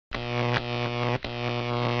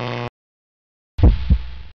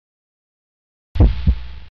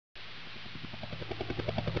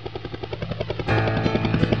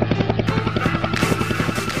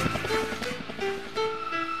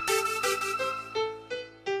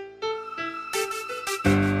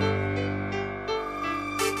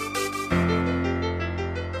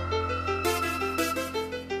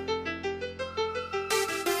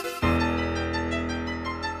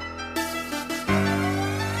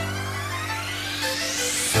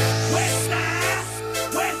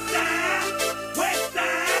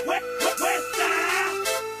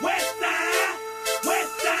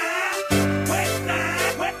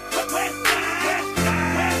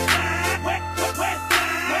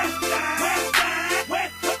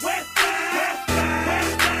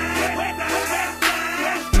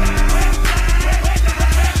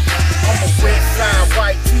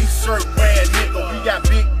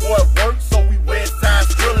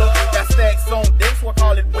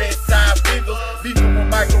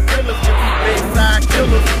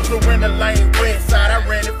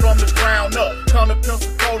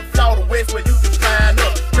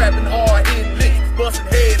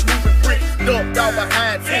sipping bricks, ducked out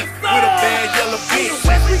behind seats with a bad yellow bitch.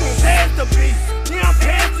 West, we gon' pass the beat. Yeah, I'm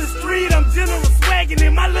past the street, I'm general swagging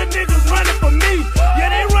and my little niggas running for me. Yeah,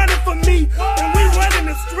 they running for me, and we running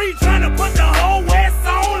the street trying to put the whole West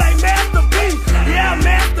on like Master B. Yeah,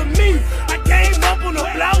 Master Me. I came up on the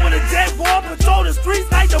block with a jet boy, patrol the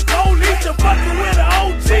streets like the police. You're fucking with an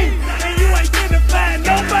OG, and you ain't gonna find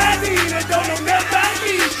nobody that don't know nothing about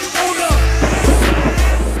me. Hold up.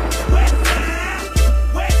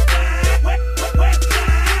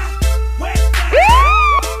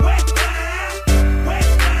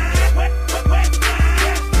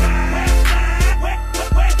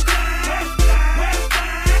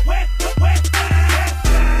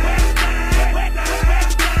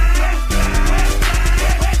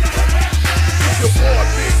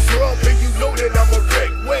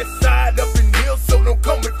 Westside up in here, so don't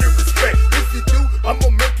come with disrespect. If you do, I'ma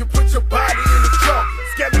make you put your body in the trunk.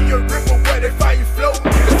 Scamming your river where they find you floating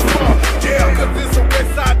in the trunk. Yeah, cause it's a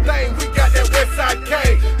Westside thing. We got that Westside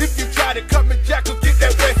cane. If you try to come and jack us, get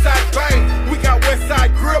that Westside bang. We got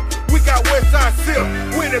Westside grip, we got Westside sip.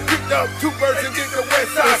 When it picked up two birds and get the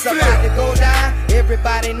Westside flip. It's about to go down,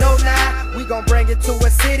 everybody know now. We gon' bring it to a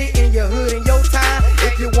city in your hood in your time.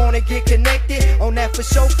 If you wanna get connected on that for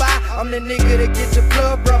sure fire, I'm the nigga to get your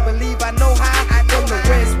blood, bro. Believe I know how. From the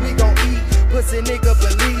West, we gon' eat. Pussy nigga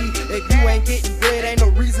believe. If you ain't getting bread, ain't no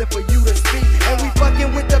reason for you to speak. And we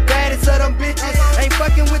fucking with the baddest of them bitches. Ain't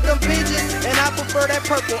fucking with them pigeons. And I prefer that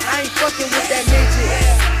purple. I ain't fucking with that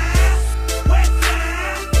midget.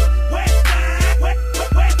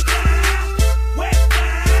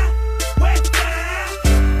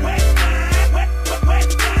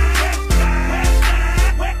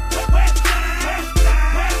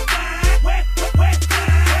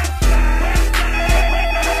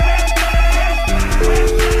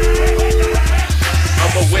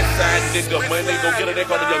 Nigga, money gon' get her, they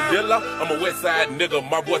call me Young Dilla. I'm a Westside nigga,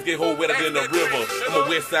 my boys get hold wetter than the river. I'm a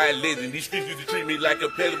Westside legend, these streets used to treat me like a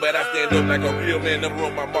peasant, but I stand up like a real man. Never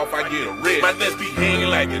run my mouth, I get a red. My nuts be hanging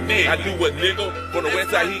like a neck. I do a nigga from the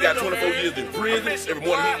Westside, he got 24 years in prison. Every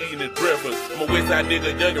morning he eating his breakfast. I'm a Westside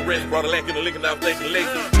nigga, young and rich, brought a lack in the Lincoln, I'm thinking late.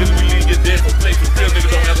 Niggas we leave your dead for places, real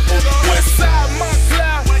niggas don't have to hold the Westside, my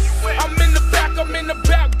cloud. I'm in the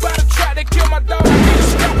back, by the track, they kill my dog. I need a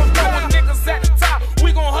strap of with niggas at the top.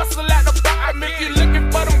 We gon' hustle at the bottom. If you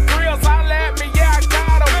looking for them grills, holla at me, yeah, I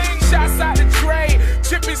got them. Shots out the trade,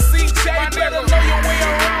 Chippy CJ, better know your way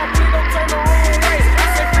around, please don't turn the wrong way. I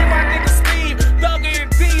said free my nigga Steve, Thugger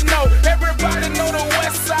and Dino. Everybody know the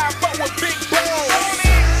Westside, but with big bones.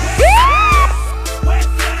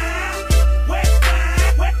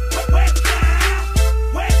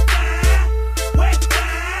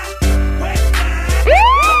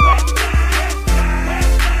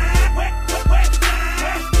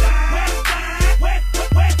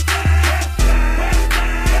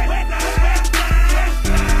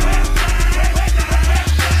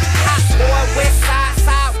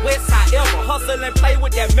 Hustle and play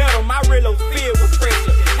with that metal, my real filled with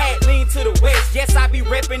pressure. Hat lean to the west, yes I be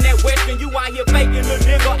reppin' that western. You out here faking the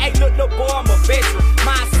nigga, hey look boy, I'm a veteran.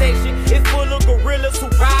 My section is full of gorillas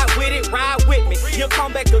who ride with me. You'll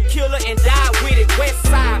come back a killer and die with it.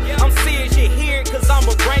 Westside, I'm serious, you hear it, cause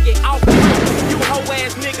I'ma bring it out. You hoe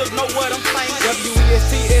ass niggas know what I'm saying.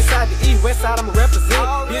 WEST, S-side to E, Westside I'ma represent.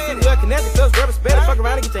 Busy well connected, cause rubber better. Fuck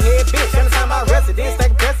around and get your head bent. Shut time my residence,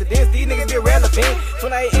 taking precedence. These niggas be irrelevant.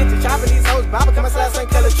 28 inches, chopping these hoes, Baba come outside, same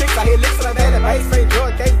color tricks. I hear licks on that bass, straight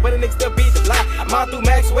Jordan case, but the niggas still beat the block. I'm all through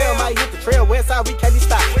Maxwell, might hit the trail. Westside, we can't be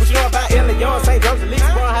stopped. What you know about Illinois, St. Joe's, the leaks,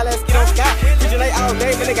 born, high, let's get on sky. Originate all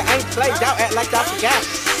day, the nigga ain't played, y'all act like y'all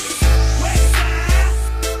forgot.